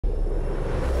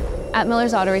At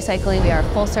Miller's Auto Recycling, we are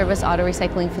a full-service auto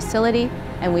recycling facility,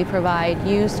 and we provide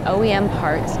used OEM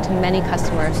parts to many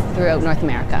customers throughout North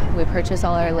America. We purchase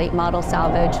all our late model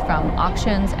salvage from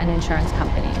auctions and insurance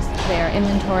companies. They are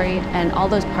inventoried, and all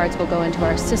those parts will go into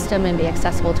our system and be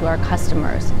accessible to our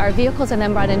customers. Our vehicles are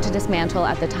then brought in to dismantle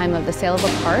at the time of the sale of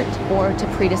a part or to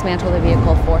pre-dismantle the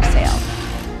vehicle for sale.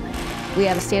 We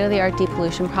have a state-of-the-art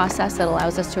depollution process that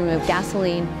allows us to remove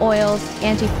gasoline, oils,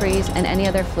 antifreeze, and any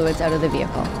other fluids out of the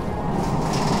vehicle.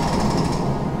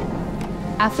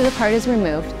 After the part is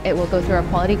removed, it will go through our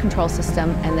quality control system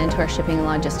and then to our shipping and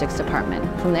logistics department.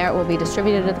 From there, it will be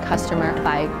distributed to the customer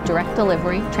by direct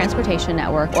delivery, transportation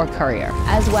network, or courier.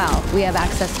 As well, we have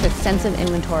access to extensive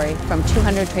inventory from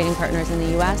 200 trading partners in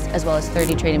the US, as well as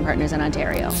 30 trading partners in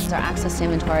Ontario. Our access to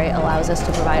inventory allows us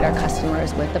to provide our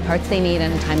customers with the parts they need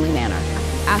in a timely manner.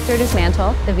 After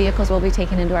dismantle, the vehicles will be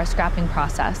taken into our scrapping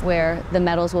process, where the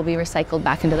metals will be recycled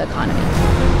back into the economy.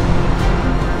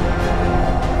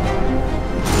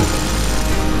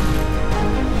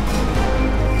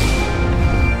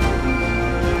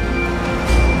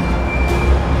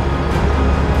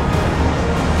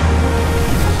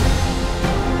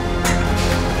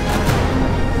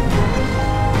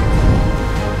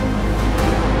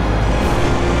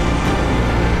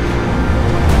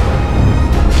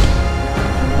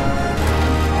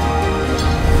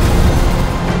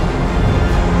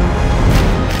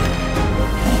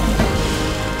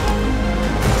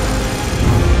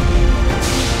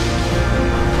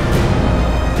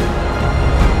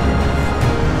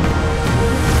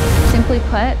 Simply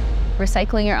put,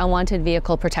 recycling your unwanted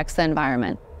vehicle protects the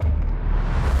environment.